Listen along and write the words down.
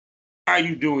How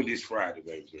you doing this Friday,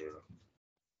 baby girl?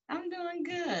 I'm doing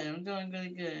good. I'm doing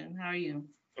really good. How are you?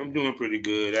 I'm doing pretty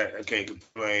good. I can't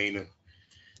complain.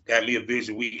 Got me a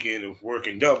busy weekend of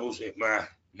working doubles at my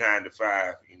 9 to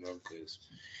 5, because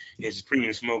as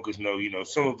premium smokers know,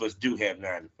 some of us do have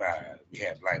 9 to 5. We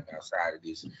have life outside of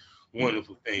this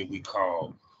wonderful thing we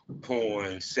call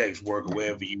porn, sex work, or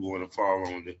wherever you want to fall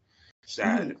on the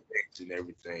side of the fence and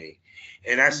everything.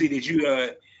 And I see that you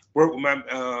work with my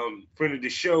friend of the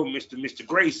show, Mr.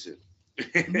 Grayson.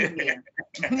 Yeah.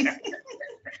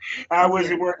 How was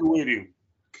Yeah. it working with him?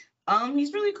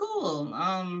 He's really cool.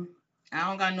 I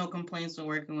don't got no complaints with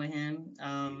working with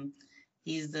him.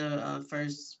 He's the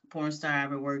first porn star I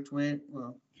ever worked with.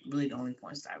 Well, really the only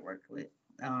porn star I worked with.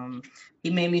 Um, he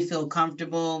made me feel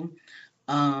comfortable.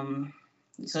 Um,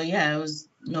 so yeah, it was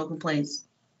no complaints.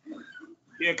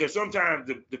 Yeah, because sometimes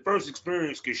the first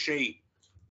experience can shape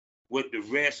what the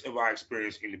rest of our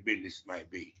experience in the business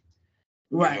might be.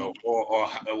 Right. Or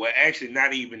well, actually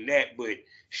not even that, but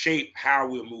shape how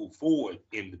we'll move forward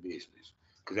in the business.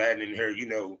 Because I didn't hear,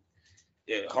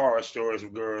 horror stories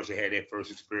of girls that had that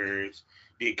first experience,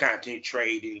 did content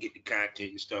trade, didn't get the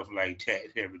content and stuff like that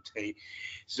and everything.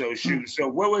 So shoot, so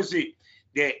what was it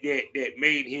that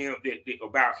made him that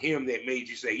about him that made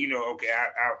you say, okay,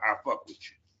 I fuck with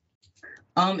you.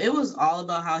 It was all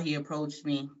about how he approached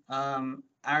me.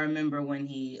 I remember when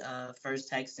he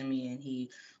first texted me and he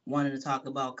wanted to talk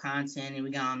about content, and we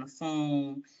got on the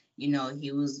phone.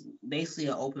 He was basically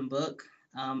an open book.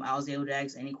 I was able to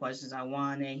ask any questions I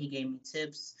wanted. He gave me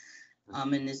tips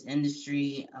in this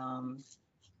industry.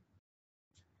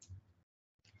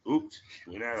 Oops,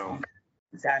 we're not on.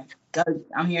 Sorry.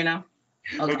 I'm here now.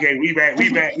 Okay. Okay, we back.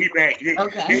 They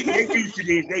Okay. used to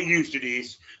this. They used to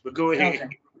this. But go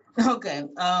ahead. Okay. Okay.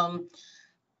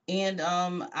 And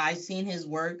I seen his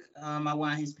work. I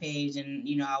went on his page,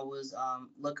 and I was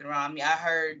looking around. I mean, I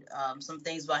heard some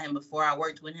things about him before I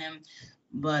worked with him,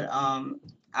 but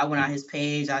I went on his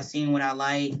page. I seen what I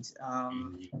liked. I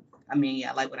mean,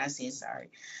 yeah, I like what I seen. Sorry.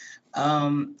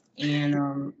 And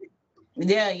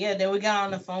yeah, yeah. Then we got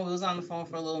on the phone. We was on the phone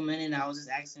for a little minute. And I was just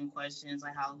asking questions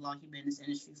like how long he been in this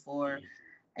industry for,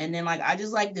 and then like I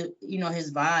just like the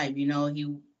his vibe. He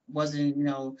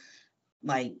wasn't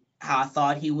like how I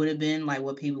thought he would have been, like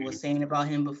what people were saying about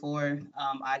him before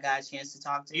I got a chance to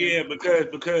talk to him. Yeah,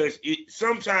 because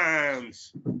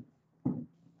sometimes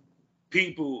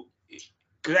people,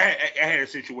 because I had a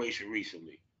situation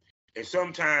recently, and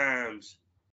sometimes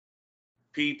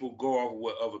people go off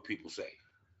what other people say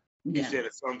Yeah. instead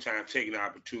of sometimes taking the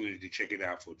opportunity to check it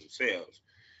out for themselves.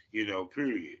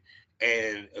 Period.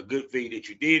 And a good thing that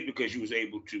you did because you was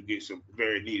able to get some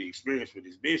very neat experience with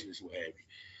this business, what have you.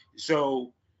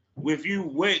 So, with you,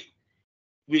 with,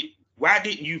 why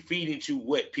didn't you feed into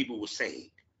what people were saying?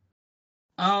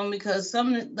 Because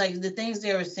some of like the things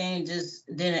they were saying just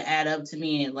didn't add up to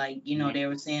me. And like, they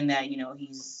were saying that,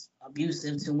 he's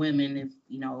abusive to women if,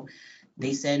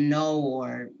 they said no,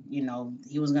 or,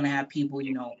 he was gonna have people,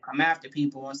 come after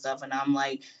people and stuff. And I'm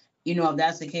like, if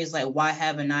that's the case, like why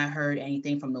haven't I heard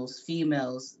anything from those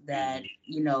females that,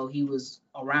 he was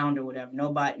around or whatever?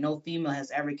 Nobody, no female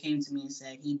has ever came to me and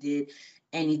said he did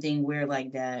anything weird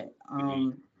like that.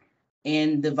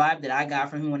 And the vibe that I got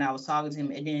from him when I was talking to him,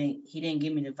 he didn't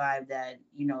give me the vibe that,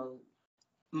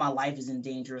 my life is in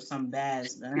danger or something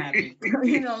bad's gonna happen.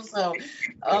 So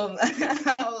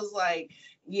I was like,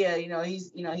 yeah, he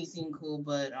seemed cool,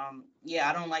 but yeah,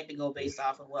 I don't like to go based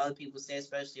off of what other people say,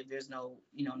 especially if there's no,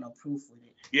 no proof with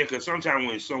it. Yeah, because sometimes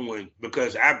when someone,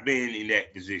 because I've been in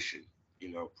that position,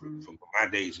 from my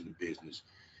days in the business,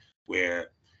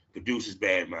 where producers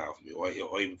badmouth me or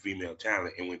even female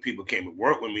talent, and when people came to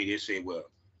work with me, they say, "Well,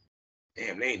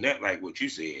 damn, they ain't nothing like what you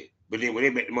said." But then when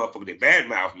they met the motherfucker that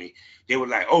badmouth me, they were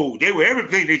like, "Oh, they were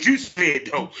everything that you said,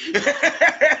 though."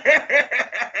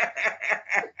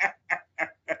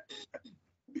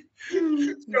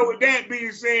 So with that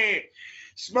being said,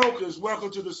 smokers, welcome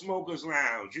to the Smokers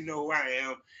Lounge. You know who I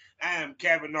am. I am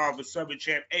Kavanaugh, the Southern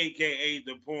Champ, aka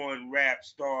the Porn Rap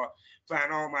Star.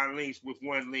 Find all my links with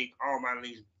one link,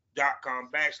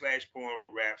 allmylinks.com/porn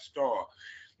rap star.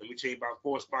 Let me tell you about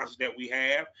 4 sponsors that we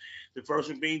have. The first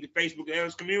one being the Facebook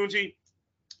LS community,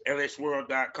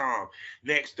 lsworld.com.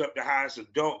 Next up, the highest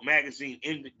adult magazine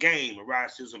in the game,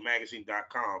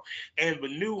 AriseSizzleMagazine.com. And the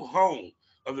new home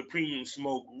of the Premium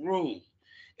Smoke Room,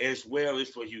 as well as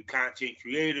for you content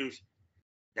creators,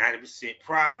 90%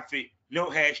 profit, no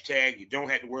hashtag. You don't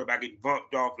have to worry about getting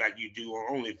bumped off like you do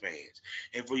on OnlyFans.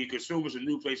 And for your consumers, a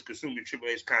new place to consume your Triple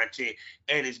X content,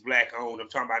 and it's black owned. I'm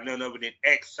talking about none other than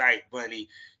Excite Bunny.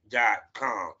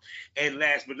 And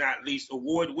last but not least,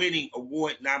 award-winning,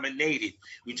 award-nominated.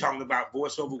 We're talking about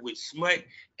voiceover with Smut,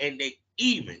 and they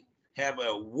even have an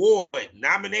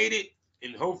award-nominated,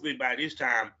 and hopefully by this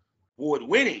time,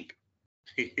 award-winning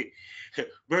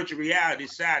virtual reality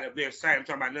side of their site. I'm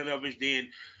talking about none other than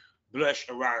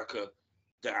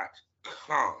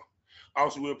blusherotica.com.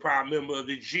 Also, we're a proud member of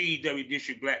the GW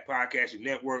District Black Podcasting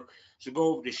Network. So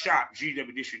go over to shop,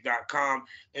 gwdistrict.com,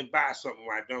 and buy something,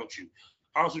 why don't you?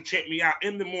 Also, check me out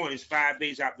in the mornings, 5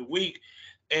 days out the week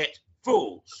at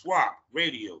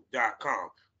fullswapradio.com.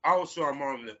 Also, I'm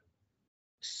on the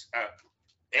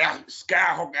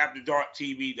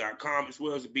SkyhawkAfterDarkTV.com as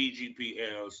well as the BGP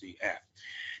LLC app.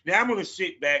 Now, I'm going to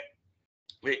sit back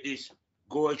with this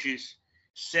gorgeous,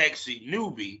 sexy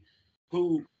newbie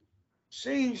who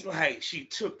seems like she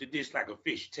took to this like a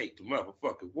fish take the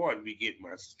motherfucking water to be getting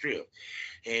my strip.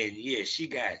 And yeah, she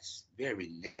got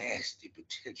very nasty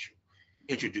potential.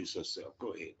 Introduce herself.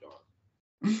 Go ahead, dog.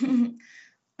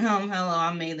 Hello,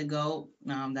 I'm May the Goat.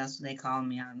 That's what they call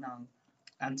me on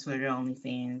Twitter,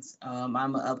 OnlyFans. I'm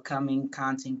an upcoming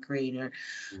content creator.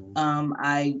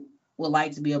 I would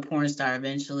like to be a porn star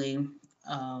eventually.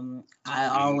 I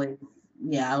always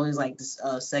liked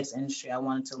the sex industry. I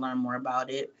wanted to learn more about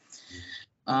it.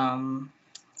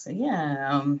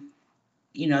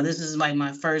 This is like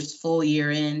my first full year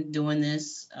in doing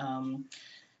this.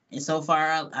 And so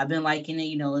far I've been liking it.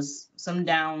 It's some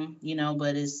down,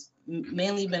 but it's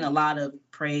mainly been a lot of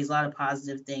praise, a lot of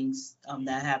positive things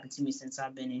that happened to me since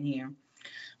I've been in here.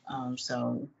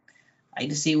 So I like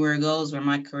to see where it goes, where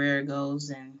my career goes,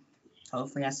 and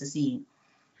hopefully I succeed.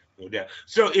 No doubt.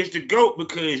 So it's the GOAT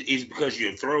because of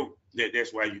your throat.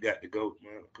 That's why you got the GOAT,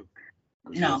 man.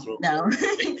 No.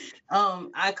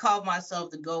 I call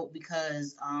myself the GOAT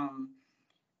because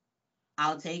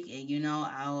I'll take it.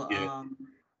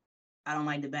 I don't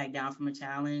like to back down from a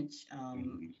challenge.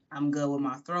 I'm good with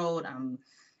my throat. I'm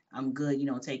good,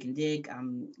 taking dick.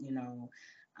 I'm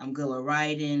good with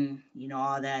writing.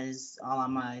 All that is all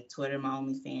on my Twitter, my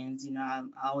OnlyFans. I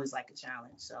always like a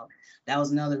challenge. So that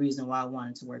was another reason why I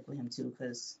wanted to work with him too,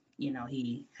 because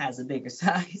he has a bigger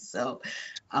size. So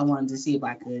I wanted to see if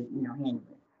I could, handle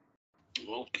it.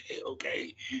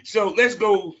 Okay. So let's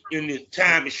go in the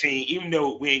time machine, even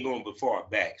though we ain't going so far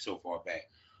back.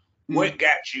 Mm-hmm. What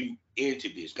got you into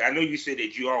this? I know you said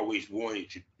that you always wanted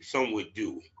to somewhat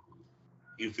do it.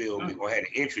 You feel me? Or had an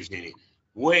interest in it.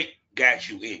 What got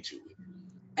you into it?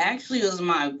 Actually, it was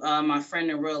my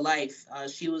friend in real life.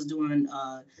 She was doing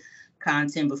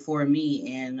content before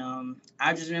me, and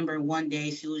I just remember one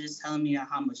day she was just telling me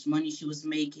how much money she was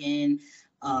making.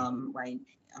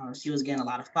 She was getting a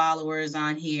lot of followers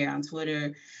on here on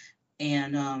Twitter,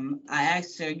 and I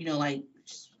asked her,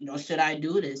 should I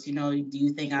do this? Do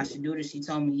you think I should do this? She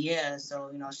told me, yeah.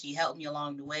 So, she helped me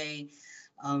along the way.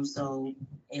 So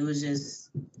it was just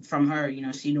from her,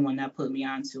 she the one that put me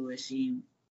onto it. She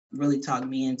really talked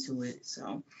me into it.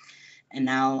 So, and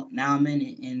now I'm in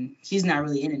it, and she's not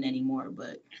really in it anymore,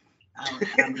 but.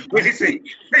 Wait a second,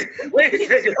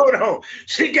 hold on.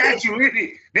 She got you in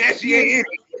it. Now she ain't in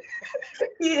it.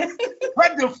 Yeah.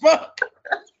 What the fuck?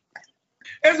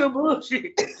 That's some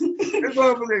bullshit. This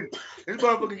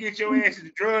motherfucker get your ass in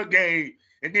the drug game,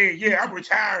 and then I'm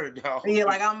retiring, dog. Yeah,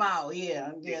 like I'm out.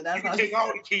 Yeah, that's you take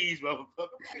all the keys,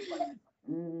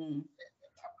 motherfucker.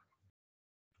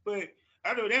 But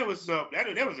I know that was something. I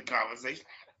know that was a conversation.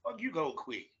 How the fuck you go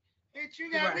quit? Bitch,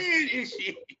 you got me in this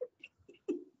shit.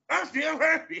 I'm still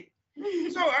happy.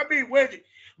 So I mean,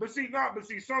 but see,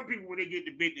 some people when they get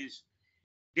the business,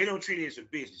 they don't treat it as a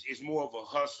business. It's more of a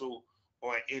hustle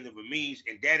or an end of a means,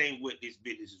 and that ain't what this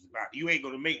business is about. You ain't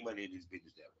gonna make money in this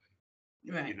business that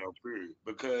way. Right. Period.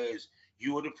 Because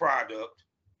you are the product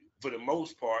for the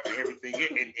most part and everything,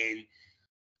 and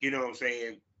you know what I'm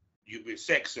saying, you've been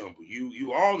sex symbol.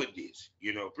 You all of this,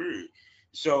 period.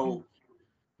 So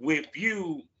with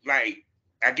you, like,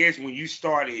 I guess when you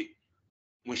started,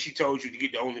 when she told you to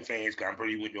get the OnlyFans, I'm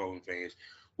pretty you went to OnlyFans,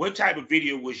 what type of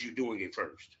video was you doing at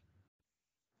first?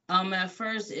 At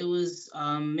first it was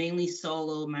mainly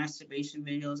solo masturbation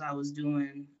videos. I was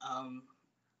doing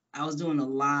a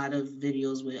lot of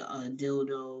videos with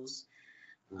dildos,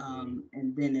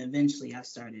 and then eventually I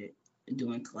started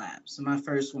doing collabs. So my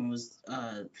first one was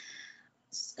I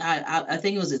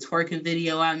think it was a twerking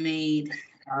video I made.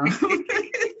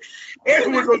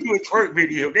 Everyone's gonna do a twerk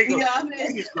video. They go, I'm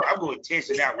gonna test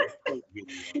it out with a twerk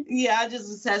video. Yeah, I just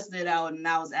was testing it out, and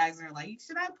I was asking her, like,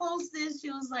 should I post this?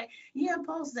 She was like, yeah,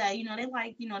 post that. They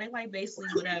like basically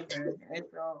whatever. And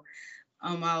so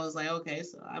I was like, okay,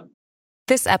 so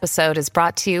This episode is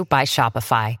brought to you by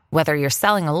Shopify. Whether you're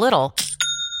selling a little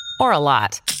or a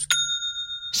lot,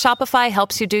 Shopify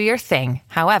helps you do your thing,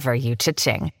 however you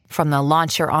cha-ching. From the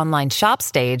launch your online shop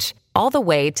stage, all the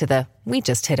way to the we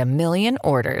just hit 1 million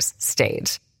orders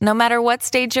stage. No matter what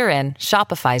stage you're in,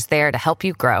 Shopify's there to help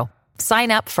you grow.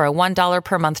 Sign up for a $1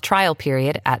 per month trial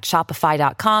period at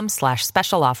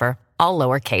shopify.com/special offer, all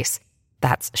lowercase.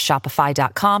 That's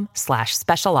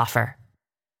shopify.com/special offer.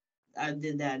 I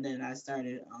did that, and then I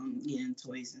started getting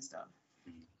toys and stuff.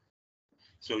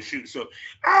 So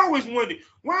I always wondered,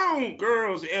 why don't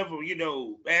girls ever,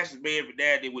 ask the man for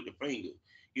daddy with the finger?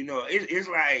 It's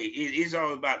like it's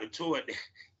all about the toy.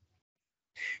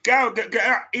 God,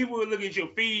 even look at your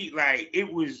feet, like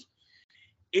it was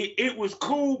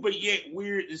cool, but yet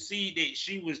weird to see that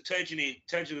she was touching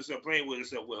herself, playing with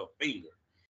herself with her finger.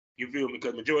 You feel me?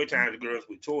 Because majority of the time the girls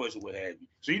with toys or what have you.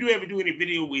 So you do ever do any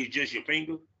video with just your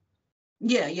finger?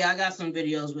 Yeah, I got some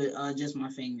videos with just my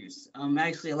fingers.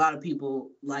 Actually, a lot of people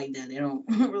like that. They don't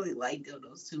really like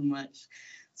dildos too much,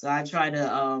 so I try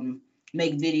to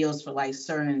make videos for like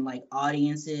certain like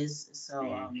audiences.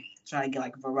 So try to get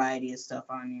like a variety of stuff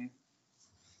on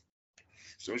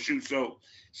here. So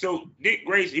Dick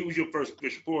Grayson, he was your first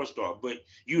official porn star, but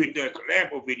you had done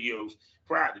collabo videos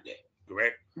prior to that,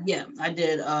 correct? Yeah, I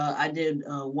did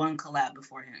one collab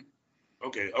before him.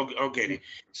 Okay. Then.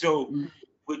 So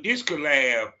with this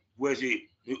collab, was it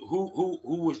who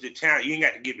was the talent? You ain't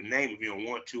got to give a name if you don't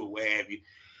want to or what have you.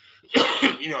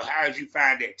 How did you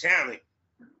find that talent?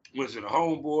 Was it a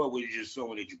homeboy? Was it just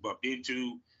someone that you bumped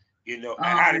into?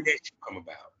 How did that come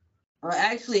about? Well,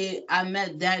 actually, I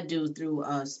met that dude through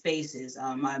Spaces.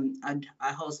 I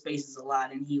host Spaces a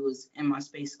lot, and he was in my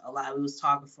space a lot. We was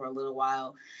talking for a little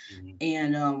while,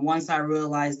 and once I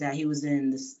realized that he was in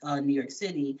this New York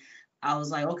City, I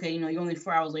was like, okay, you're only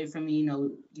 4 hours away from me.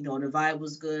 The vibe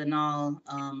was good and all.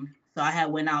 So I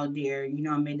had went out there.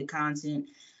 I made the content.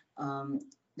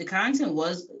 The content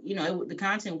was, the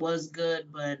content was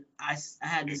good, but I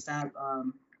had to stop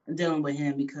dealing with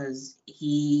him because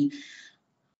he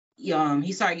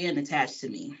started getting attached to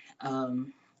me.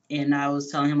 And I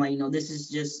was telling him like, this is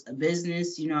just a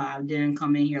business. I didn't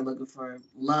come in here looking for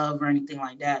love or anything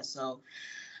like that. So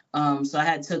I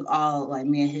had took all like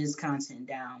me and his content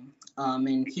down.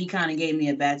 And he kind of gave me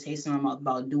a bad taste in my mouth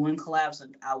about doing collabs.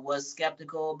 I was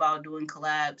skeptical about doing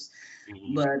collabs,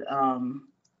 but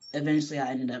eventually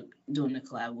I ended up doing the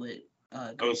collab with.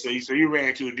 So you ran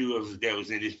into a dude that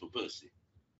was in this for pussy.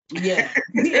 Yeah.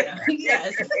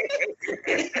 Yes.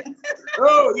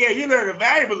 Oh yeah, you learned a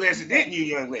valuable lesson, didn't you,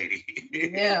 young lady?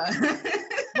 Yeah.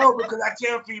 No, because I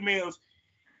tell females,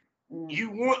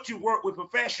 you want to work with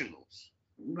professionals,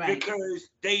 right? Because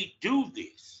they do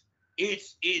this.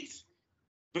 It's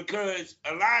because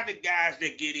a lot of the guys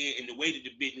that get in, and the way that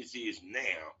the business is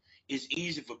now, it's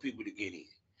easy for people to get in.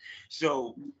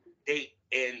 So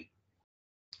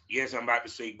yes, I'm about to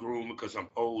say groom because I'm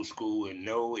old school, and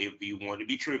no, if you want to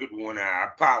be triggered one, I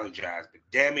apologize. But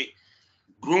damn it,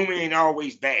 grooming ain't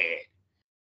always bad.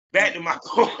 Back to my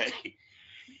point.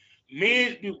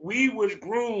 Men, we was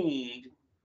groomed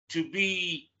to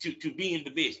be in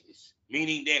the business,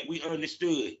 meaning that we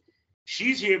understood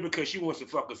she's here because she wants to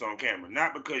fuck us on camera,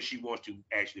 not because she wants to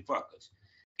actually fuck us.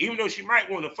 Even though she might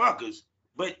want to fuck us,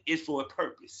 but it's for a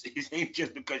purpose. It ain't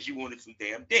just because she wanted some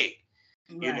damn dick.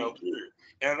 Right.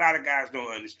 And a lot of guys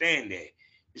don't understand that.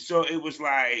 So it was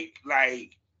like,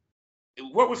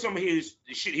 what was some of the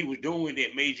shit he was doing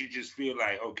that made you just feel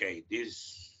like, okay,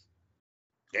 this,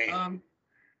 damn.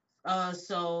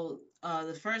 So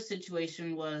the first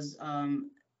situation was,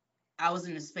 I was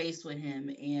in a space with him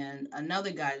and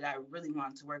another guy that I really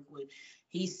wanted to work with.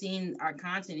 He seen our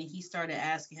content and he started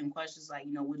asking him questions like,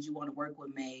 would you want to work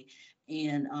with May?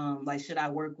 And like, should I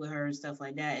work with her and stuff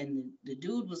like that? And the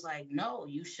dude was like, no,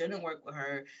 you shouldn't work with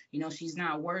her. She's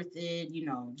not worth it.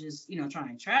 Just,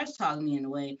 trying to trash talk me in a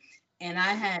way. And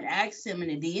I had asked him in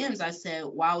the DMs, I said,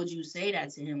 why would you say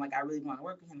that to him? Like, I really want to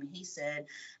work with him. And he said,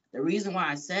 the reason why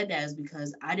I said that is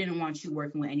because I didn't want you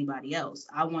working with anybody else.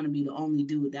 I want to be the only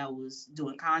dude that was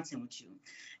doing content with you.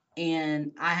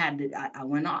 And I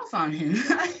went off on him.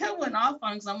 I went off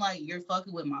on him because I'm like, you're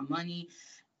fucking with my money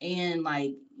and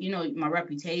like, my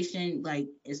reputation, like,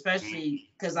 especially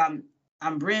because I'm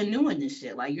brand new in this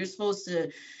shit. Like, you're supposed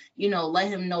to, let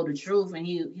him know the truth. And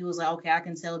he was like, okay, I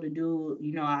can tell the dude,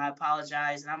 I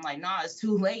apologize. And I'm like, nah, it's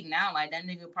too late now. Like, that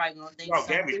nigga probably gonna think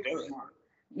something.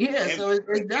 Yeah, so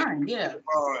it's done. Yeah.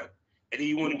 And then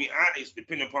you want to be honest,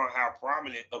 depending upon how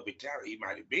prominent of a talent he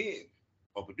might have been,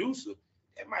 or producer,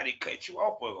 that might have cut you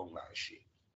off with a whole lot of shit.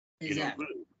 Exactly.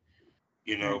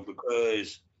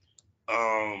 Because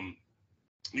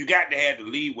you got to have the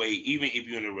leeway, even if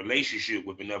you're in a relationship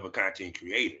with another content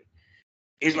creator.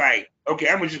 It's like, okay,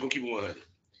 I'm just gonna keep it 100.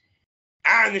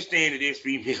 I understand that there's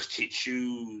females that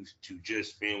choose to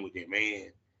just film with their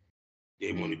man.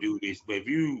 They want to do this, but if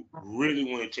you really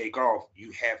want to take off,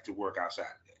 you have to work outside of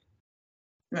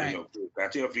that. Right. You know, I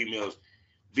tell females,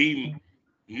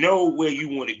 know where you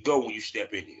want to go when you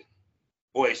step in here,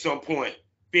 or at some point,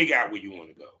 figure out where you want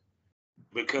to go,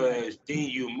 because then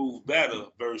you move better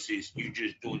versus you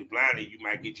just doing it blindly. You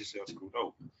might get yourself screwed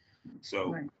over.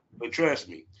 So, but trust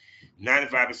me,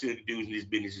 95% of the dudes in this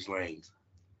business is lanes.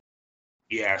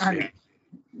 Yeah, I said.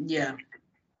 Yeah.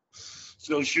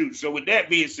 So shoot. So with that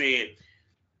being said,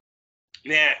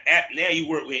 now you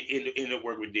work with end up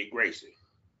working with Dick Grayson,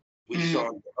 which is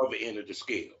on the other end of the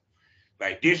scale.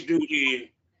 Like this dude here,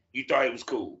 you thought he was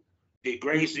cool. Dick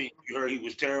Grayson, you heard he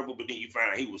was terrible, but then you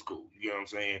find out he was cool. You know what I'm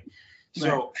saying?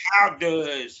 So how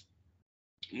does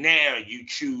now you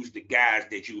choose the guys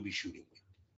that you will be shooting with?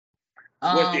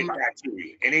 What's their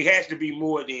criteria? And it has to be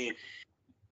more than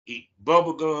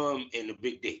bubblegum and the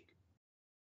big dick.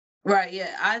 Right,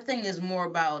 yeah. I think it's more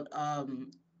about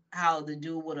how the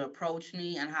dude would approach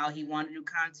me and how he wanted to do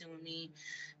content with me.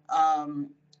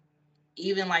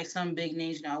 Even like some big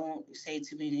names, I won't say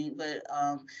too many, but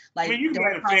like I mean, you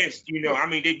got a fans, I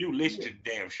mean, they do listen to the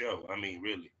damn show. I mean,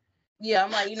 really. Yeah,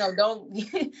 I'm like,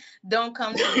 don't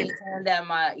come to me saying that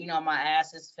my, my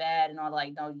ass is fat and all.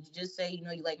 Like, no, you just say, you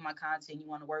like my content, you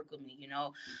want to work with me,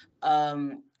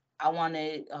 I want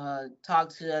to talk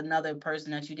to another person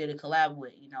that you did a collab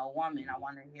with, a woman. I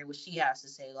want to hear what she has to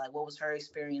say. Like, what was her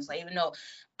experience? Like, even though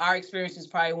our experiences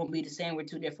probably won't be the same, we're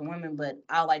two different women, but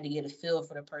I like to get a feel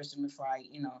for the person before I,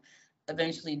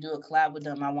 eventually do a collab with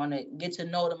them. I want to get to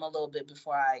know them a little bit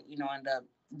before I, end up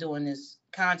doing this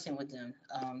content with them.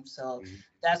 So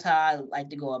that's how I like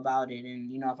to go about it.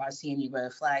 And, if I see any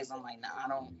red flags, I'm like, nah, I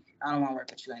don't want to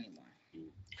work with you anymore.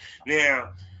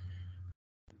 Now,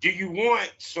 do you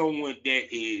want someone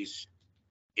that is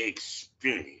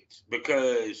experienced?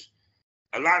 Because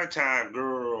a lot of time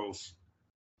girls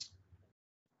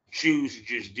choose to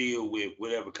just deal with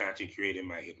whatever content creator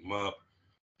might hit them up.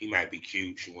 He might be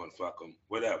cute. She want to fuck him.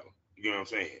 Whatever. You know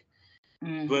what I'm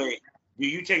saying? But do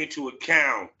you take into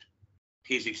account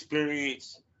his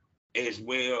experience as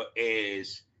well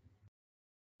as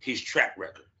his track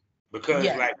record? Because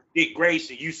like Dick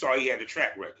Grayson, you saw he had a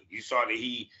track record. You saw that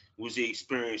he was the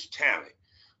experienced talent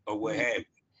or what have you.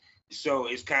 So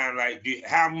it's kind of like,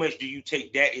 how much do you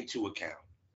take that into account?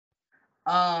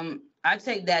 I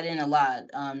take that in a lot,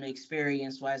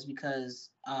 experience-wise, because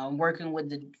working with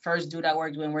the first dude I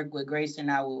worked with Grayson,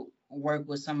 I will work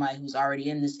with somebody who's already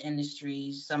in this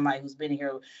industry, somebody who's been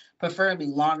here preferably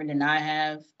longer than I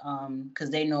have,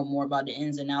 because they know more about the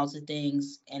ins and outs of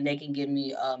things, and they can give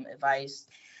me advice.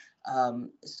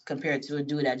 Compared to a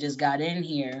dude that just got in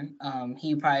here,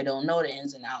 he probably don't know the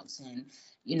ins and outs, and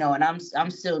and I'm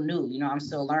still new, I'm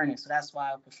still learning, so that's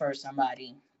why I prefer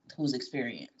somebody who's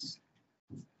experienced.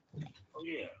 Oh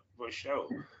yeah, for sure.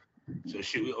 So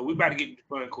we about to get the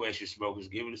fun question, smokers.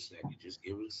 Give it a second. Just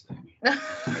give it a second.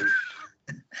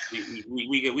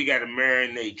 we got to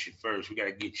marinate you first. We got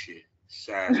to get you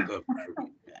sized up.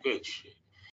 Good shit.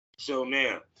 So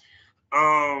now,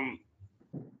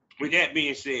 with that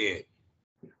being said,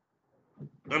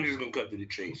 I'm just gonna cut to the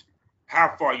chase.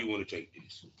 How far you want to take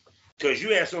this? Because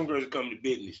you have some girls that come to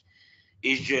business.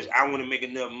 It's just I want to make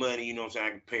enough money, so I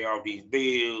can pay off these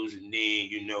bills, and then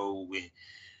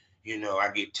when I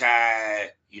get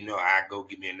tired, I go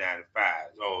get me a 9 to 5.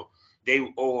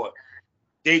 Or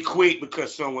they quit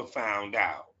because someone found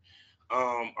out.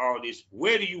 All this.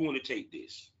 Where do you want to take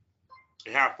this?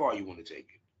 And how far you want to take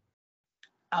it?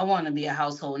 I want to be a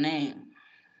household name.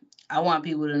 I want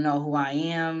people to know who I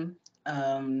am.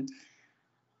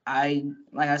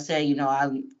 Like I said,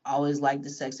 I always like the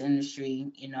sex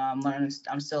industry.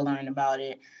 I'm still learning about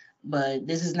it, but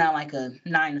this is not like a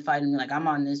 9 to 5 to me. Like I'm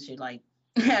on this shit like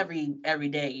every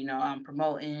day. I'm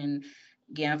promoting,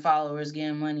 getting followers,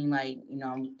 getting money. Like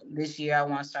this year I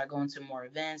want to start going to more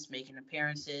events, making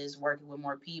appearances, working with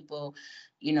more people.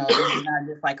 This is not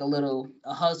just like a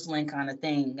hustling kind of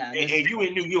thing. And you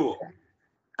in New York?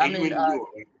 I'm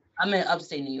in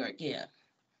upstate New York. Yeah.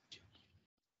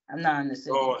 I'm not in the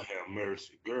city. Oh, have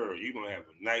mercy. Girl, you're going to have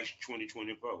a nice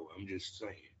 2024. I'm just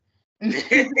saying.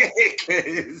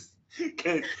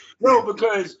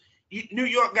 Because New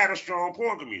York got a strong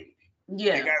porn community.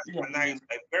 Yeah. They got a nice,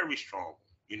 very strong,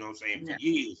 you know what I'm saying, for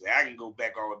years. I can go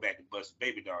back all the way back to Busted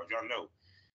Baby Dolls. Y'all know.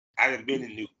 I done been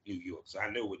in New York, so I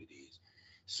know what it is.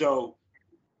 So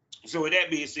with that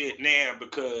being said, now,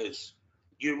 because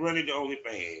you're running the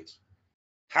OnlyFans,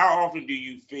 how often do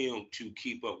you film to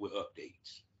keep up with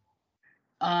updates?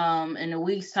 In a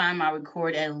week's time, I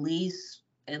record at least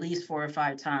 4 or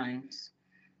 5 times.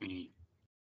 Mm-hmm.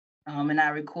 And I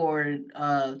record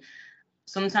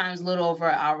sometimes a little over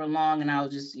an hour long, and I'll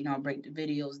just break the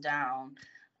videos down.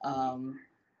 Um,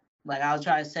 like I'll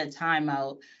try to set time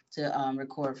out to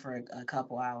record for a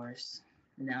couple hours,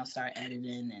 and then I'll start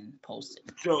editing and posting.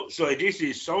 So this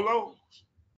is solo.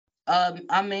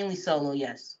 I'm mainly solo,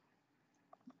 yes.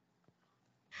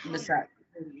 How Besides,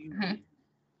 do you mhm.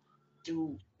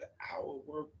 do the hour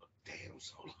work of damn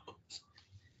solos?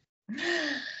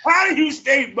 How do you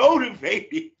stay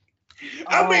motivated?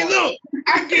 I mean, Oh, look,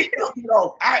 I get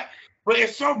but at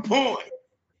some point,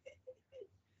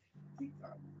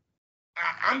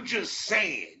 I'm just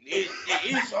saying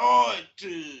it's hard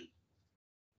to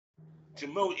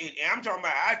motivate. And I'm talking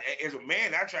about as a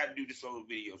man, I tried to do the solo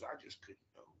videos, I just couldn't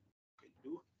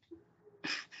do it.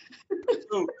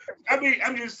 So I mean,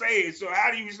 I'm just saying. So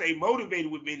how do you stay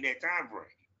motivated within that time frame?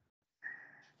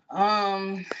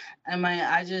 um,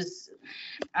 I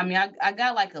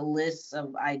got like a list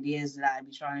of ideas that I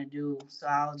be trying to do, so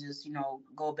I'll just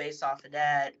go based off of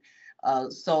that,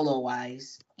 solo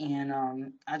wise,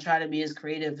 and I try to be as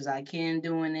creative as I can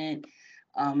doing it.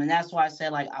 And that's why I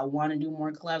said like I want to do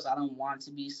more collabs. I don't want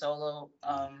to be solo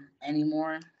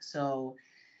anymore. So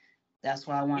that's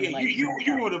why I want Yeah, to you like you branch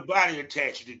you out. want a body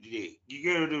attached to that. You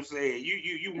get what I'm saying?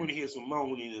 You want to hear some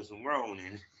moaning and some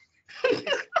groaning.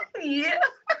 Yeah.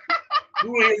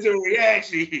 You want to hear some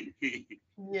reaction.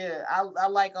 Yeah, I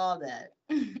like all that.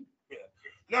 Yeah.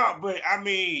 No, but I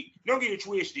mean, don't get it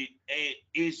twisted.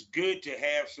 It's good to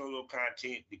have solo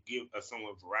content to give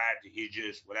someone variety. It's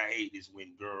just what I hate is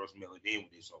when girls mail it in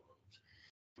with their solos.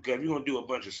 Because if you're gonna do a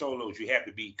bunch of solos, you have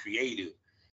to be creative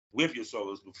with your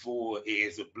solos before it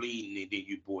ends up bleeding and then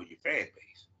you bore your fan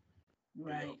base. You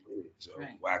know, Right, so right.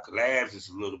 while collabs is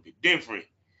a little bit different,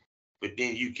 but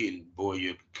then you can bore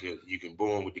them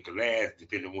with the collabs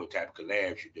depending on what type of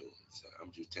collabs you're doing. So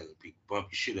I'm just telling people, bump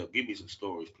your shit up. Give me some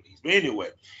stories, please. But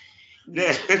anyway,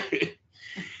 now, Yeah.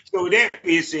 so with that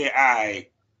being said, all right.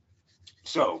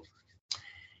 So,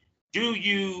 do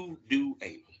you do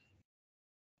anal?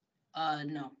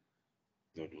 No.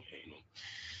 Don't do anal.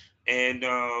 And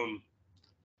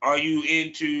are you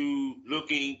into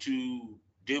looking to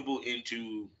dibble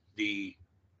into the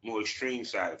more extreme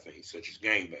side of things, such as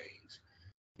gangbangs,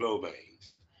 blow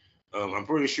bangs? I'm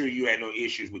pretty sure you had no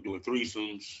issues with doing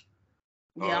threesomes.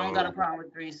 Yeah, I don't got a Um, problem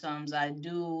with threesomes. I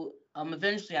do.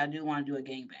 Eventually, I do want to do a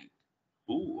gangbang.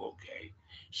 ooh, okay.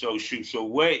 So shoot. So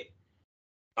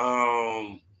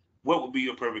um, what would be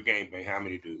your perfect gangbang? How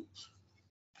many dudes?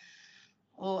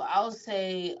 Well, I'll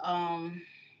say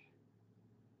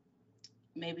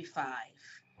maybe five.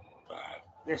 Five.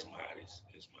 That's modest.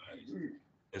 That's modest.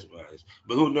 That's modest.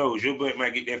 But who knows? Your butt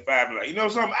might get that five and like, you know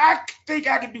something? I think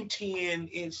I can do 10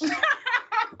 inch.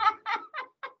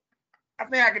 I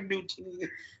think I can do 10.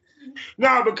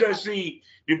 No, because see,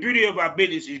 the beauty of our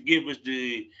business is give us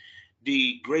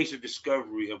the grace of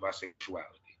discovery of our sexuality.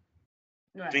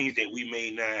 Right. Things that we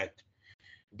may not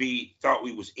be thought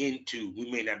we was into,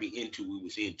 we may not be into, we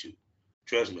was into.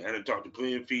 Trust me, I done talked to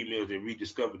plenty of females that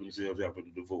rediscovered themselves after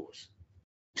the divorce.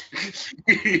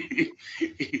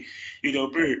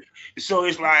 Period. So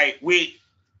it's like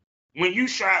when you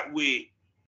shot with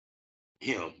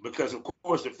him, because of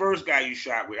course the first guy you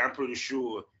shot with, I'm pretty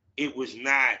sure it was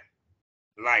not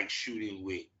like shooting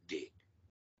with Dick.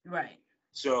 Right.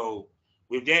 So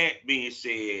with that being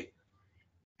said,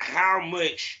 how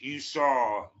much you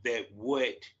saw that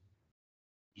what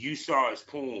you saw as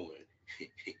porn,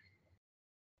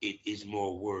 it is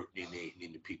more work than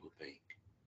the people think.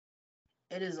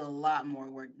 It is a lot more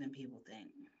work than people think.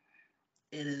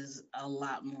 It is a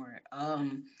lot more.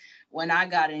 When I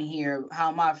got in here,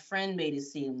 how my friend made it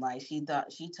seem like she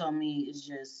told me it's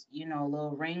just a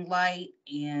little ring light,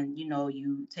 and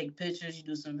you take pictures, you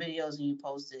do some videos, and you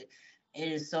post it.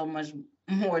 It is so much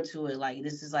more to it. Like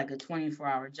this is like a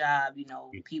 24-hour job.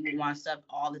 People want stuff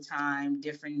all the time,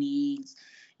 different needs.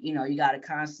 You got to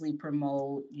constantly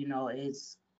promote.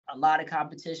 It's a lot of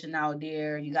competition out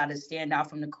there. You got to stand out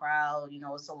from the crowd.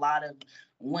 It's a lot of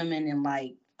women in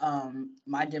like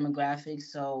my demographic,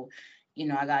 so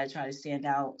I gotta try to stand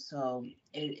out. So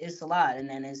it's a lot, and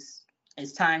then it's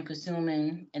time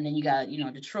consuming, and then you got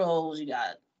the trolls, you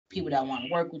got people that want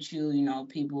to work with you,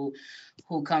 people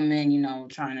who come in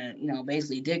trying to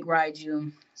basically dick ride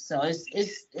you. So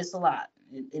it's a lot.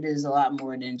 It is a lot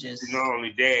more than just. Not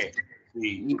only that,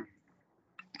 the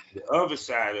other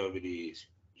side of it is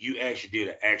you actually did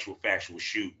an actual factual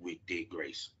shoot with Dick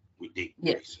Grayson. With Dick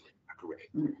Yeah. Grayson,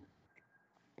 correct?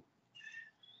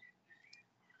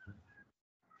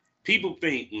 People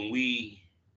think when we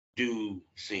do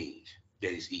scenes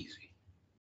that it's easy.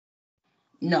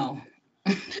 No.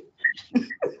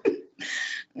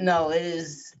 No, it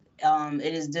is.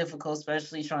 It is difficult,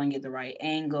 especially trying to get the right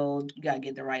angle. You gotta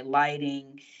get the right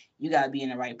lighting. You gotta be in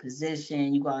the right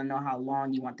position. You gotta know how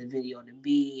long you want the video to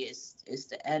be. It's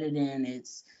the editing.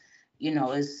 It's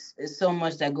it's so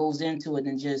much that goes into it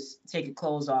than just take your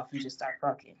clothes off and just start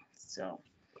fucking. So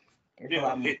it's a Yeah,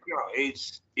 lot more.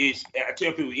 it's. I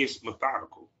tell people it's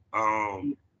methodical.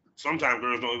 Sometimes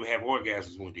girls don't even have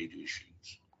orgasms when they do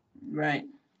shoots. Right.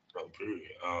 So,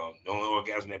 period. The only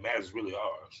orgasm that matters is really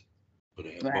ours. But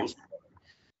Right. most,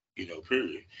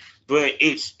 period. But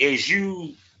it's as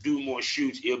you do more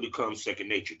shoots, it'll become second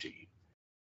nature to you.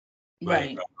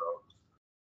 Right.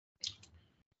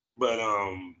 But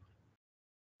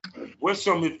what's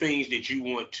some of the things that you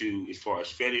want to, as far as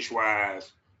fetish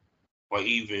wise, or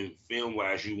even film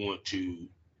wise, you want to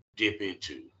dip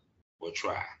into or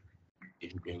try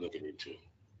if you've been looking into?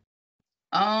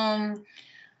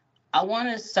 I want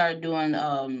to start doing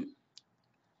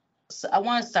so I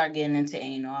want to start getting into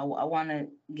anal. I want to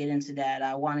get into that.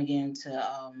 I want to get into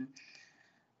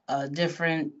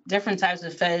different types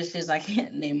of fetishes. I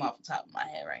can't name off the top of my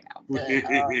head right now, but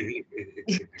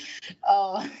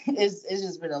it's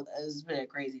just been a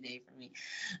crazy day for me.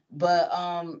 But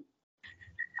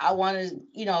I want to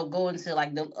go into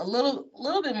like a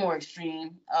little bit more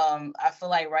extreme. I feel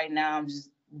like right now I'm just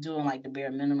doing like the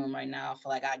bare minimum right now. I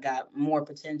feel like I got more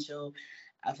potential.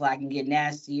 I feel like I can get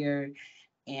nastier,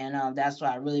 and that's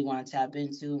what I really want to tap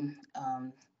into.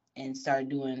 And start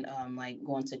doing like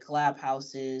going to collab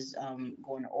houses,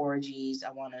 going to orgies.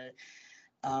 I want to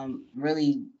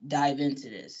really dive into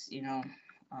this,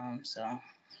 So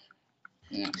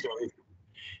yeah.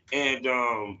 And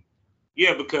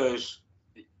yeah, because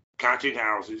content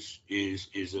houses is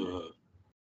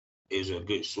a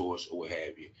good source or what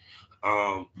have you.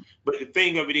 But the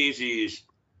thing of it is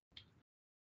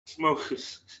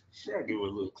smokers. Should I give a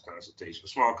little consultation, a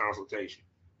small consultation?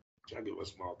 Should I give a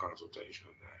small consultation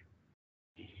on that?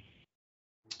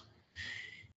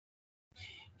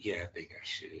 Yeah, I think I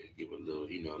should give a little,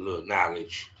 a little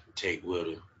knowledge to take with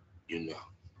her,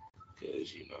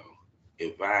 because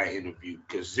if I interview,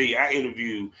 because see, I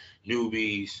interview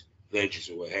newbies, legends,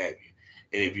 or what have you,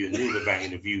 and if you're new to my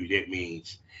interview, that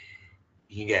means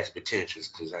you got potentials,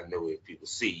 because I know if people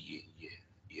see you,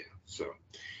 yeah. So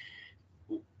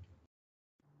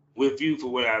with you, for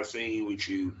what I've seen with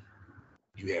you,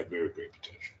 you have very great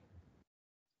potential.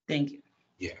 Thank you.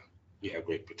 Yeah, you have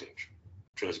great potential.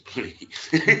 Trust me.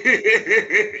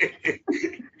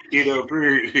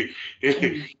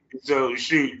 So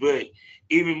shoot, but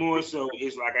even more so,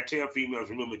 it's like I tell females,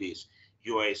 remember this: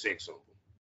 you are a sex symbol.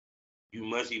 You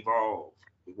must evolve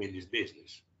within this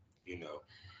business.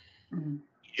 Mm-hmm.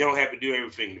 You don't have to do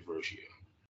everything the first year,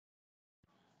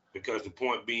 because the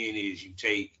point being is you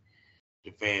take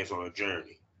the fans on a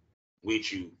journey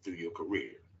with you through your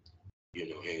career.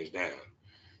 Hands down.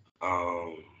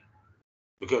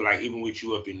 Because like even with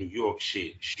you up in New York,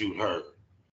 shit, shoot her,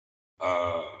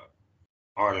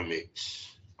 Artemis,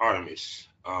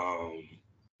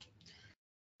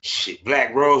 shit,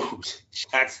 Black Rose,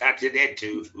 shouts out to that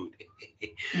dude.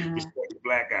 Mm-hmm.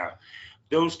 Blackout.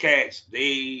 Those cats,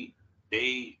 they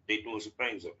doing some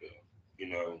things up there.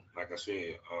 Like I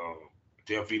said,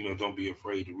 tell females don't be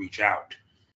afraid to reach out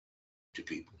to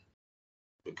people,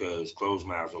 because closed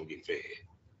mouths don't get fed.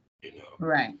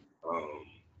 Right.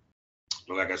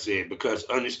 But like I said, because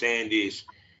understand this,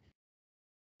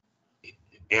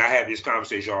 and I have this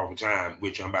conversation all the time,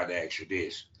 which I'm about to ask you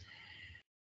this.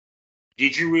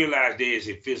 Did you realize there's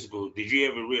a physical, did you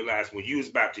ever realize when you was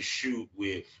about to shoot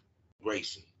with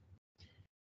Grayson,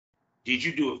 did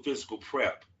you do a physical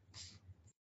prep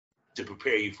to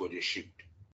prepare you for this shoot?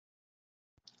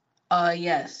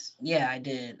 Yes. Yeah, I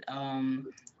did. I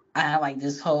had like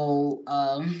this whole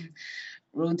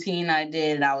routine I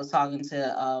did. I was talking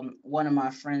to one of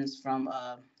my friends from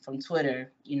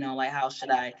Twitter, like how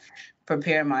should I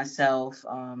prepare myself,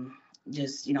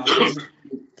 just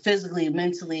physically,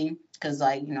 mentally, because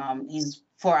like he's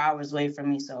 4 hours away from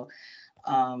me, so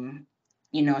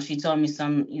she told me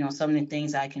some of the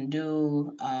things I can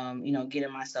do,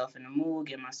 getting myself in the mood,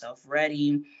 getting myself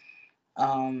ready,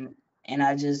 and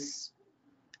I just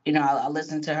I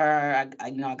listened to her.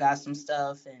 I got some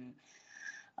stuff, and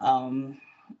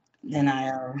then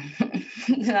I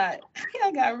then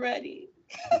I got ready.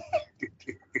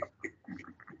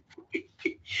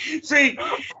 see,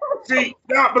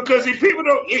 no, because if people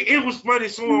don't, it was funny.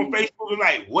 Someone on Facebook was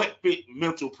like, "What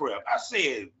mental prep?" I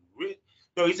said,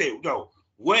 "No." He said, "No,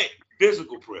 what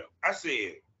physical prep?" I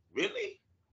said, "Really?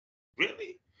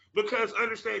 Because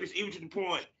understand this, even to the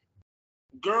point,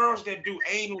 girls that do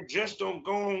anal just don't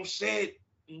go on set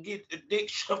and get the dick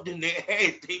shoved in their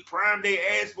ass. They prime their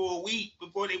ass for a week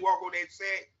before they walk on that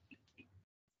set.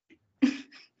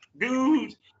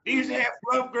 Dudes, these have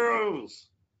fluff girls.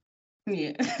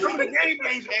 Yeah. Some of the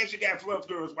gameplays actually got fluff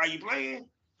girls. Why you playing?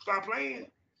 Stop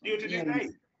playing. Still to this day.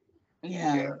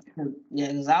 Yeah,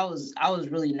 because I was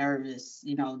really nervous,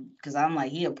 because I'm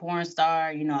like, he a porn star,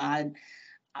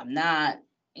 I'm not,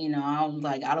 I was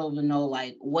like, I don't even know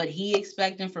like what he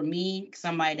expecting from me,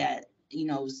 somebody that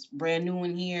was brand new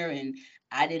in here, and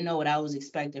I didn't know what I was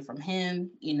expecting from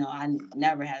him. I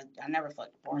never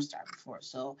fucked a porn star before,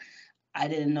 so I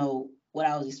didn't know what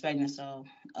I was expecting. So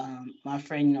my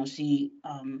friend,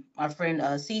 my friend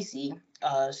Cece,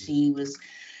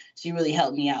 she really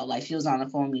helped me out. Like she was on the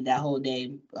phone with me that whole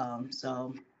day.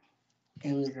 So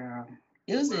it was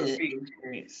an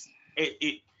experience.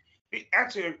 I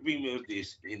tell females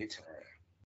this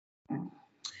anytime.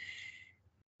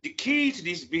 The key to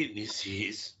this business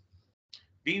is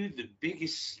be the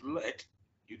biggest slut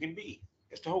you can be.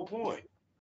 That's the whole point.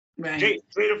 Right.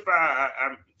 Jada Fire,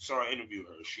 I saw an interview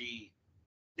with her.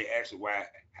 They asked her why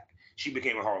she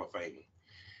became a Hall of Famer.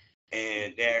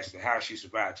 And they asked her how she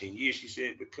survived 10 years. She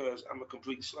said, because I'm a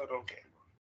complete slut on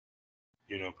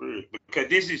camera. Because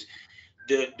this is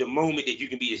the moment that you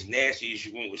can be as nasty as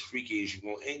you want, as freaky as you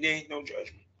want, and there ain't no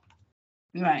judgment.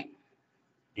 Right.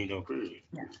 Period.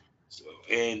 Yeah. So,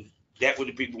 and that's what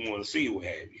the people want to see, what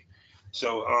have you.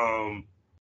 So,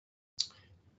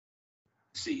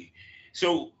 see.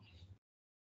 So,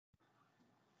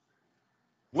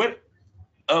 what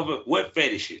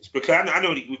fetishes? Because I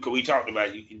know we talked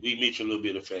about we mentioned a little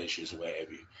bit of fetishes, what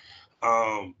have you.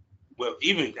 Well,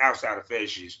 even outside of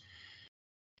fetishes,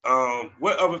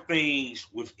 what other things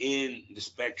within the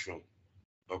spectrum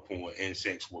of porn and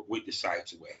sex work with the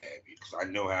sites and what have you? Because I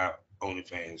know how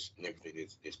OnlyFans and everything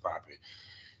is popping.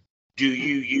 Do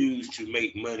you use to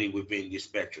make money within this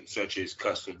spectrum, such as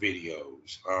custom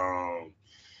videos?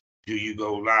 Do you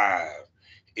go live?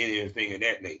 Anything of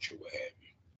that nature, what have you?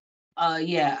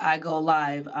 Yeah, I go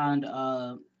live on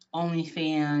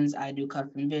OnlyFans. I do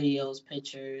custom videos,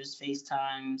 pictures,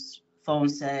 FaceTimes, phone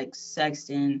sex,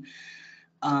 sexting,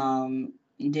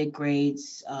 dick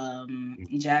rates,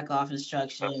 jack off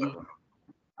instruction,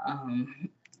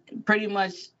 pretty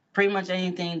much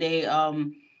anything they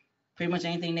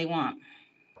want.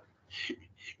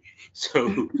 So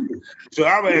I'm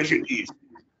gonna ask you this.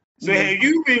 So have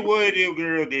you been one of them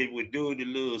girls that were doing the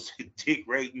little dick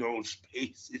rating on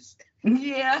Spaces?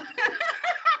 Yeah.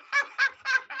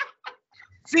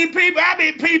 See, people, I've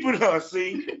been peeping her,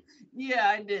 see? Yeah,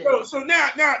 I did. So now,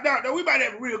 we might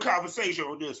have a real conversation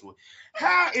on this one.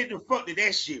 How in the fuck did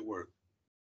that shit work?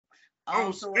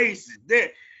 On Spaces.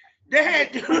 They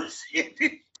had to shit.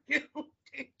 Paying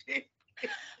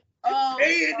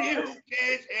him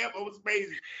cash app on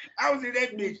Spaces. I was in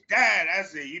that bitch dying. I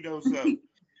said, you know something?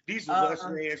 These are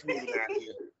hustling ass women out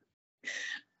here.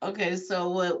 Okay, so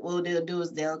what they'll do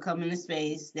is they'll come into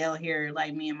space, they'll hear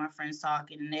like me and my friends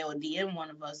talking, and they'll DM one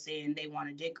of us saying they want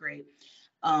a dick rate.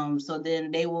 So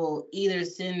then they will either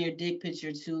send their dick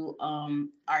picture to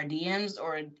our DMs,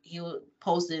 or he'll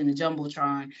post it in the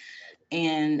Jumbotron,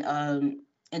 and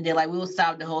then like we'll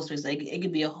stop the whole space. Like it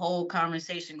could be a whole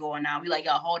conversation going on. We like,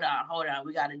 yo, hold on,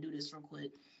 we got to do this real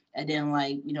quick. And then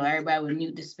like, everybody would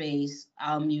mute the space.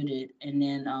 I'll mute it. And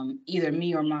then either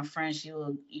me or my friend, she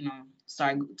will,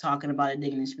 start talking about it,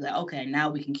 digging, and she'll be like, okay, now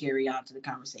we can carry on to the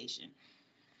conversation.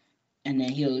 And then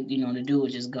he'll, the dude will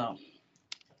just go.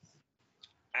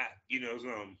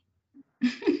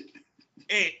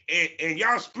 And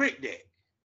y'all split that.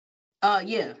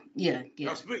 Yeah.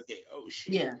 Y'all split that. Oh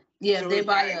shit. Yeah. So if they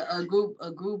buy a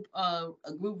group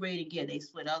rating, yeah, they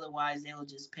split. Otherwise, they'll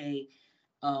just pay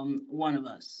one of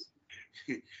us.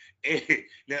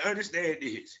 Now understand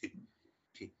this.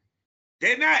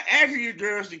 They're not asking you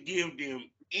girls to give them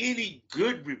any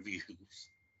good reviews.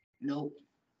 Nope.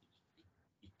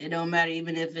 It don't matter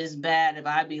even if it's bad. If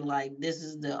I be like, this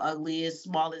is the ugliest,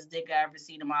 smallest dick I ever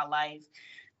seen in my life,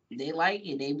 they like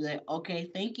it. They be like, okay,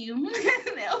 thank you.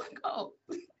 They'll go.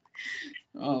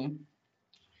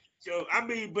 So I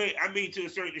mean to a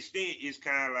certain extent, it's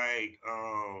kind of like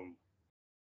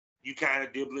you kind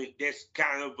of dibbling. That's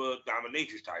kind of a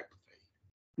dominatrix type of thing.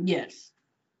 Yes.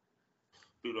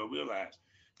 You don't realize,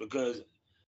 because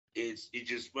it's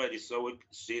just funny. So it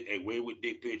sit away with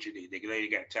dick picture. The lady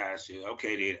got tired. Said,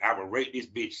 okay, then I will rate this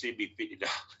bitch. Send me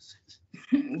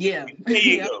 $50. Yeah. There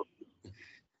you go.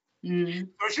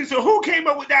 Mm-hmm. So who came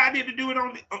up with the idea to do it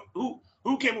on?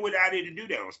 Who came up with the idea to do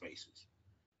that on Spaces?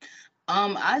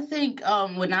 I think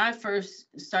when I first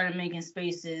started making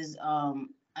Spaces, I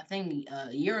think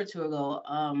a year or two ago,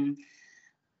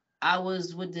 I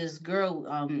was with this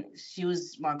girl. She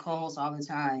was my co-host all the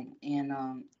time, and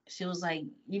she was like,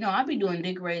 I be doing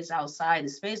dick raids outside the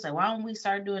space. Like, why don't we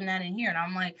start doing that in here? And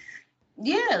I'm like,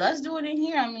 yeah, let's do it in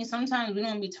here. I mean, sometimes we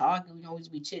don't be talking, we always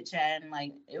be chit chatting,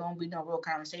 like it won't be no real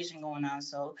conversation going on.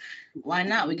 So why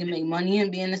not? We can make money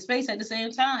and be in the space at the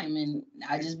same time. And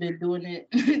I just been doing it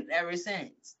ever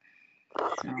since.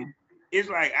 So. It's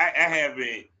like I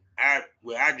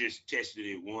just tested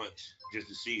it once just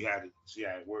to see how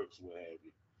it works, what have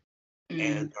you.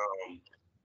 Mm-hmm. And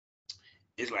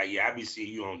it's like, yeah, I be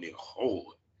seeing you on the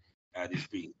whole at this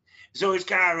speed. So it's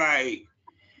kind of like,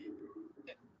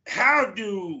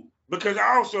 because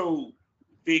I also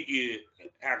figure,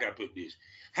 how can I put this?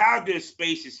 How does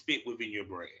spaces fit within your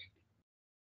brand?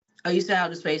 Oh, you said how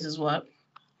the spaces what?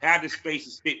 How does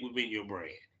spaces fit within your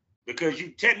brand? Because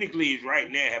you technically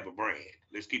right now have a brand.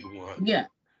 Let's keep it 100.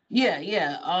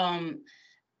 Yeah.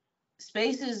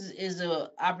 Spaces is a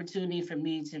opportunity for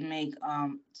me to make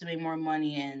more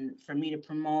money and for me to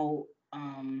promote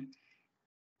and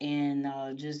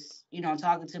just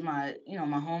talking to my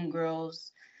my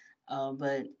homegirls.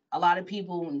 But a lot of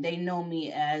people, they know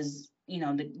me as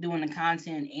doing the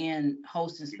content and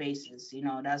hosting spaces.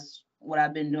 That's what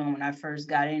I've been doing when I first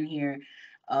got in here.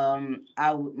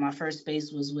 My first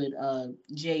space was with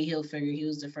Jay Hilfiger. He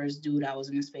was the first dude I was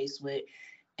in the space with,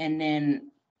 and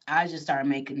then I just started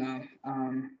making them,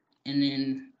 and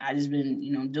then I just been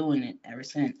doing it ever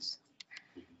since.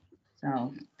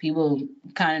 So people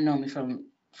kind of know me from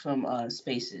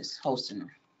spaces, hosting them.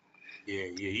 Yeah,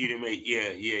 you didn't make you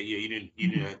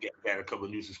didn't get a couple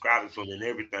of new subscribers from it and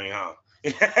everything, huh?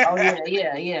 Oh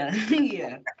yeah.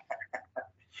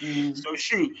 Mm-hmm. So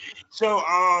shoot. So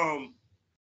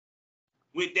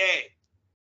with that,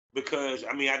 because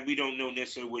I mean we don't know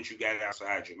necessarily what you got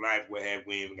outside your life, we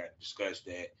haven't got to discuss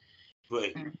that.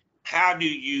 But how do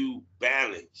you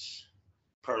balance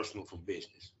personal from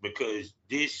business? Because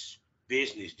this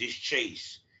business, this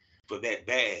chase for that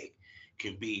bag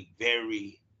can be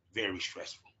very, very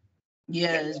stressful.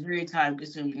 Yeah, it's very time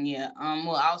consuming. Yeah.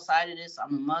 Well, outside of this,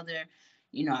 I'm a mother.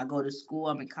 I go to school.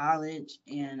 I'm in college,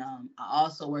 and I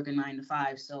also work a 9 to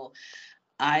 5. So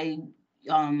I'm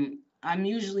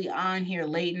usually on here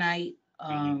late night.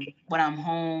 When I'm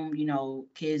home,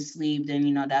 kids sleep,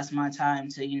 then that's my time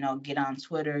to get on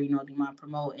Twitter, do my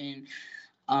promoting.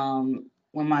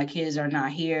 When my kids are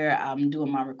not here, I'm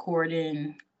doing my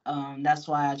recording. That's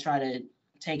why I try to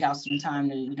take out some time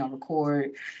to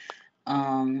record.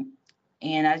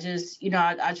 And I just,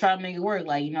 I try to make it work.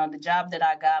 Like, the job that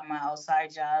I got, my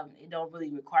outside job, it don't really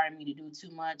require me to do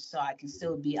too much. So I can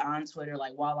still be on Twitter.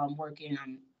 Like while I'm working,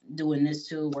 I'm doing this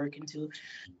too, working too.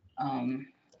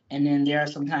 And then there are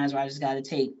some times where I just got to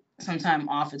take some time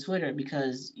off of Twitter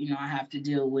because, I have to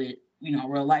deal with,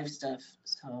 real life stuff.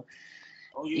 So,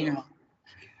 Yeah.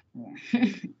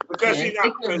 Because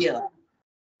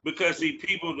see,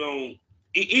 people don't,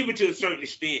 even to a certain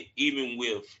extent, even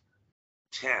with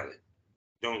talent,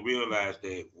 don't realize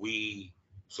that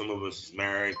some of us is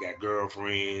married, got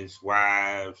girlfriends,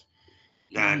 wives,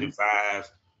 9 to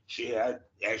 5. Shit, I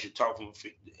actually talked from,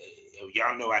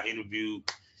 y'all know I interviewed,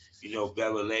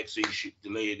 Bella Lexi, the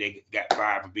lady that got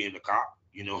fired for being a cop.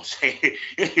 You know what I'm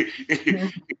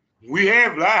saying? We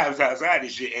have lives outside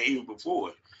this shit and even before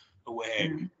it, or what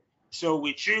have you. So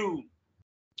with you,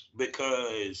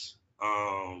 because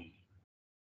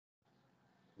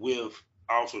with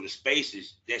also the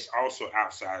spaces, that's also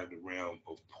outside of the realm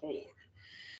of porn.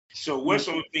 So what's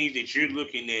some things that you're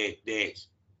looking at that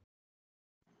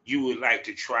you would like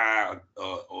to try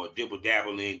or dibble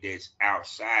dabble in that's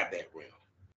outside that realm?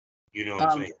 You know what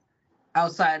I'm saying?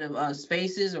 Outside of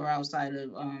spaces or outside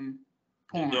of porn?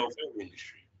 The adult film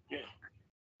industry. Yeah.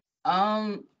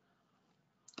 I'm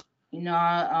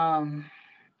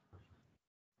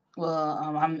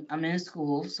in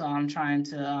school, so I'm trying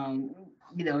to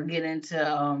get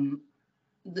into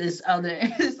this other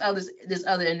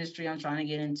industry I'm trying to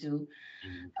get into.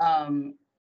 I'm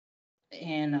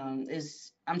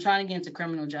trying to get into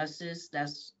criminal justice.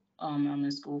 That's I'm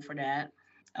in school for that.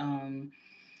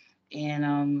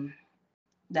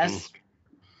 That's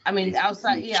I mean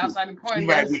outside of porn. You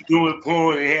might be doing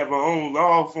porn and have our own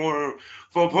law firm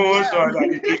for porn stars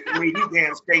like this way these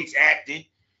damn states acting.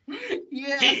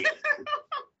 Yeah.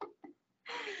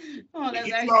 Oh,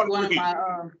 that's actually one of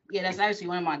my that's actually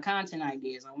one of my content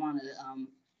ideas. I want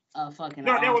to fucking.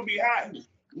 No, that would be hot.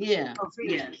 Yeah.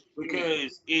 Yeah.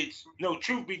 Because it's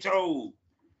truth be told,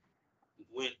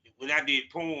 when I did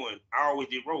porn, I always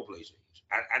did role play scenes.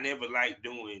 I never liked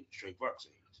doing straight fuck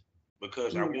scenes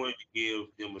because I wanted to give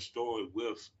them a story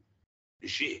with the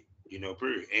shit,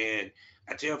 period. And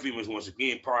I tell females once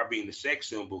again, part of being the sex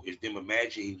symbol is them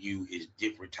imagining you as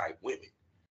different type women.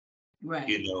 Right.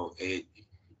 And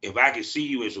if I can see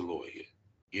you as a lawyer,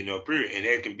 period, and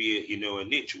that can be a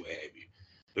niche, what have you,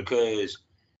 because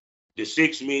the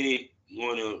 6 minute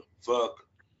wanna fuck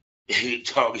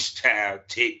talking style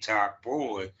TikTok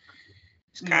porn,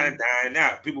 it's kind of dying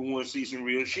out. People want to see some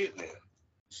real shit now,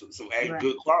 some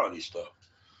good quality stuff.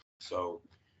 So,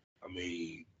 I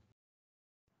mean,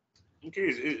 I'm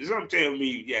curious. Something telling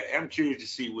me, yeah, I'm curious to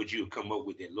see what you'll come up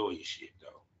with that lawyer shit,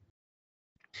 though.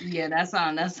 Yeah, that's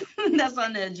on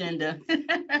the agenda.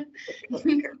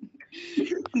 Yeah.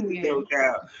 No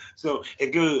doubt. So,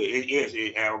 and good. And yes,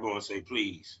 and I'm going to say,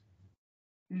 please,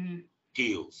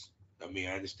 heels. I mean,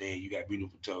 I understand you got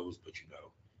beautiful toes, but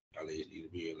y'all ladies need to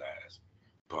realize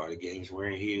part of the game's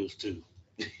wearing heels too.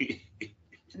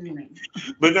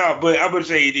 But I'm gonna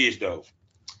say it is though.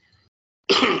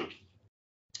 People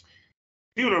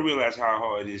don't realize how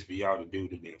hard it is for y'all to do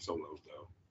the damn solos though.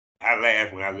 I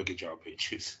laugh when I look at y'all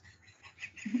pictures.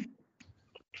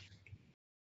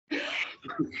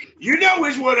 You know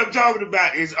which one I'm talking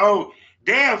about is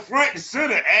damn front and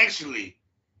center actually.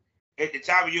 At the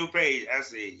top of your page, I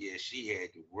said, yeah, she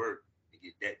had to work to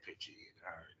get that picture in. I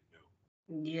already know.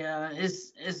 Yeah,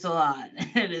 it's a lot.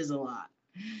 It is a lot.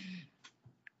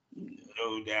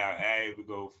 No doubt. I ain't even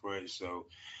go front. So,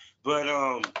 but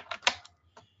I'm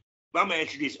gonna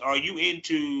ask you this: are you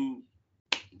into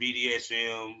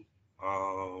BDSM,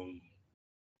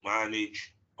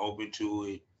 bondage, open to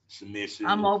it, submissive?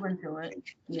 I'm open to it.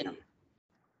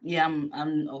 Yeah,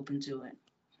 I'm open to it.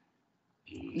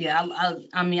 Yeah,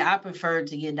 I mean, I prefer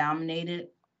to get dominated.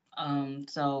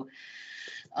 So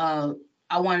I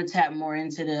want to tap more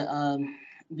into the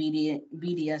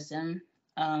BDSM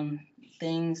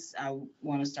things. I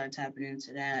want to start tapping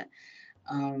into that,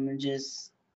 and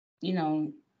just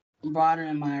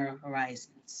broadening my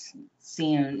horizons,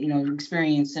 seeing,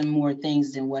 experiencing more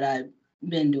things than what I've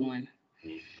been doing.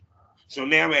 So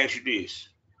now I'm gonna ask you this,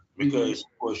 because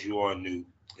of course you are new,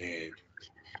 and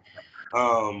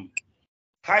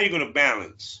how are you gonna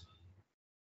balance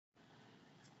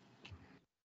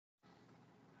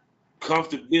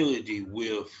comfortability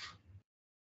with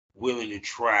willing to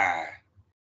try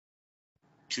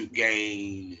to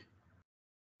gain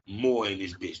more in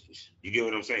this business? You get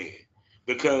what I'm saying?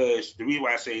 Because the reason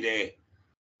why I say that,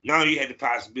 not only you have the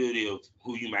possibility of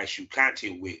who you might shoot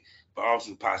content with, but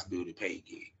also the possibility of paid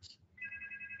gigs.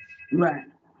 Right.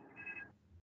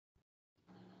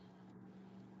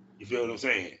 You feel what I'm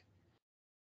saying?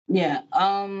 Yeah.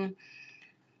 I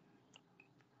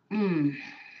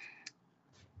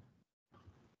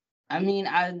mean,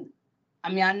 I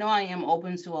know I am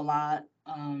open to a lot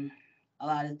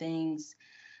of things,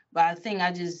 but I think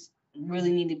I just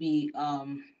really need to be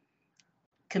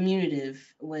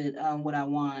communicative with what I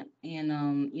want, and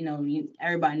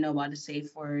everybody know about the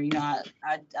safe word. I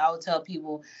would tell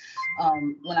people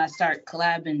when I start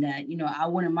collabing that I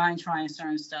wouldn't mind trying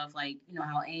certain stuff, like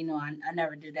how anal. I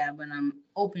never did that, but I'm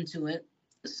open to it.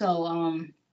 So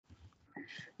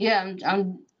yeah,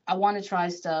 I want to try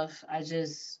stuff. I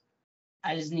just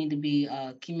need to be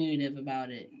communicative about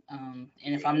it. And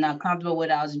if I'm not comfortable with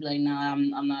it, I'll just be like, nah,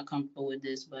 I'm not comfortable with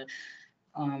this. But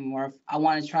or if I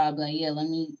want to try, I'll be like, yeah, let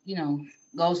me,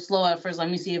 go slow at first. Let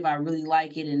me see if I really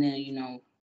like it, and then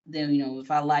if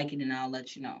I like it, then I'll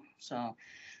let you know. So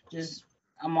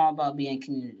I'm all about being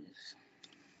communicative.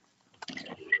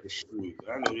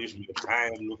 I know this.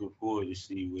 I am looking forward to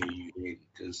see where you head,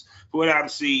 because what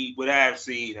I've seen,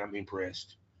 I'm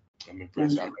impressed. I'd like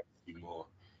to see more.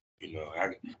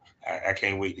 I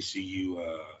can't wait to see you.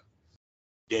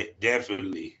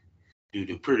 Definitely do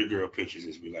the pretty girl pictures,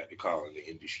 as we like to call in the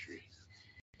industry.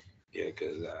 Yeah,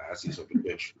 because I see some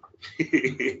potential.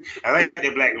 I like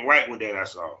that black and white one that I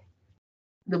saw.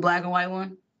 The black and white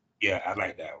one? Yeah, I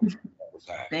like that one. That was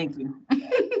high. Thank you.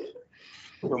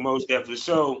 So most definitely.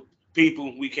 So,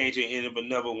 people, we came to the end of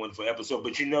another one for episode.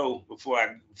 But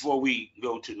before we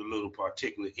go to the little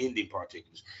ending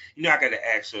particulars, I got to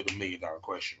ask her the $1 million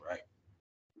question, right?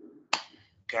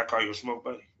 Can I call you a smoke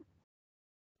buddy?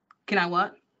 Can I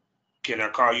what? Can I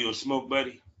call you a smoke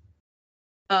buddy?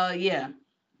 Yeah.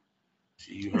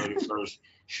 So you heard it first.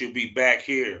 She'll be back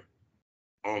here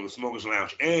on the Smokers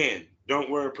Lounge. And don't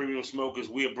worry, premium smokers,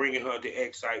 we're bringing her to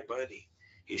Excite Buddy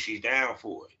if she's down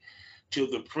for it. To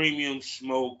the Premium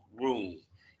Smoke Room.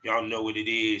 Y'all know what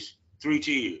it is. 3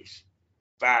 tiers,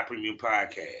 5 premium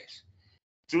podcasts,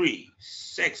 3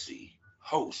 sexy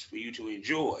hosts for you to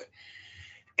enjoy.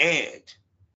 And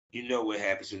you know what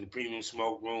happens in the Premium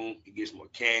Smoke Room. It gets more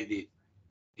candid, it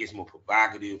gets more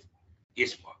provocative, it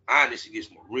gets more honest, it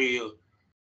gets more real.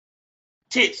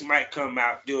 tits might come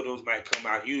out, dildos might come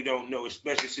out. You don't know,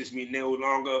 especially since we no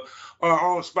longer are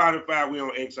on Spotify. We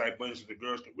on Excite Bunny, so the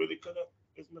girls can really cut up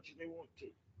as much as they want to.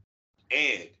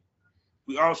 And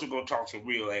we also gonna talk some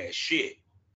real ass shit.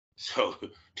 So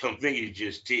don't think it's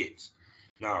just tits.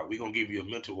 No, we gonna give you a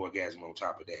mental orgasm on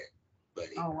top of that,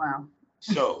 buddy. Oh wow.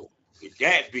 So with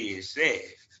that being said,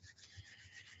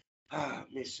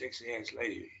 Miss Sexy Ass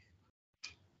Lady,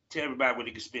 tell everybody where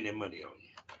they can spend their money on you.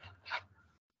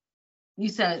 You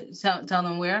said tell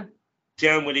them where?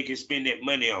 Tell them where they can spend their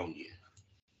money on you.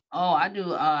 Oh, I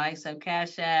do. I accept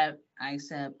Cash App. I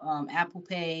accept Apple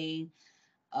Pay,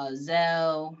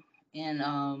 Zelle, and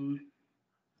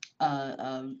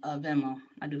Venmo.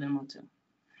 I do Venmo too.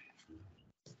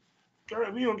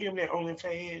 Girl, we don't give them that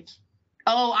OnlyFans.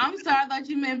 Oh, I'm sorry. I thought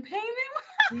you meant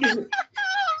payment.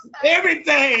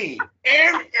 Everything.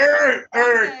 Everything.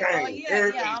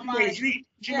 Yeah, I'm like, She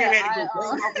may have to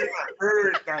go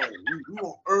everything. We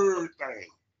want everything.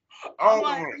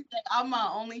 I'm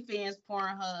on OnlyFans,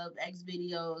 Pornhub, X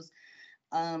videos.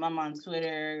 I'm on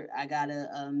Twitter. I got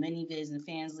a ManyVids and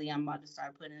Fansly. I'm about to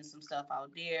start putting some stuff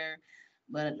out there.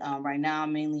 But right now,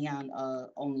 I'm mainly on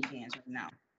OnlyFans right now.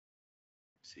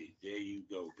 See, there you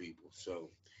go, people. So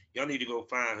y'all need to go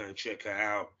find her and check her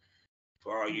out.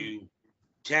 For all you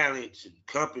talents and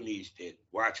companies that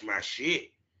watch my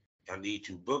shit, I need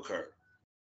to book her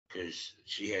because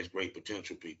she has great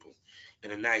potential, people,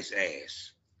 and a nice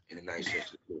ass and a nice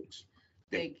set of looks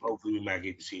that hopefully we might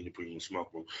get to see in the Premium Smoke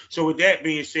Room. So with that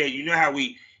being said, you know how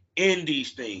we end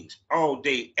these things all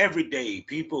day, every day,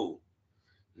 people.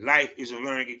 Life is a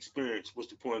learning experience. What's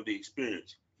the point of the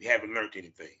experience? You haven't learned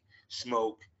anything.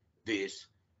 Smoke this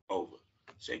over.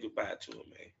 Say goodbye to him,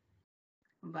 man.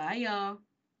 Bye, y'all.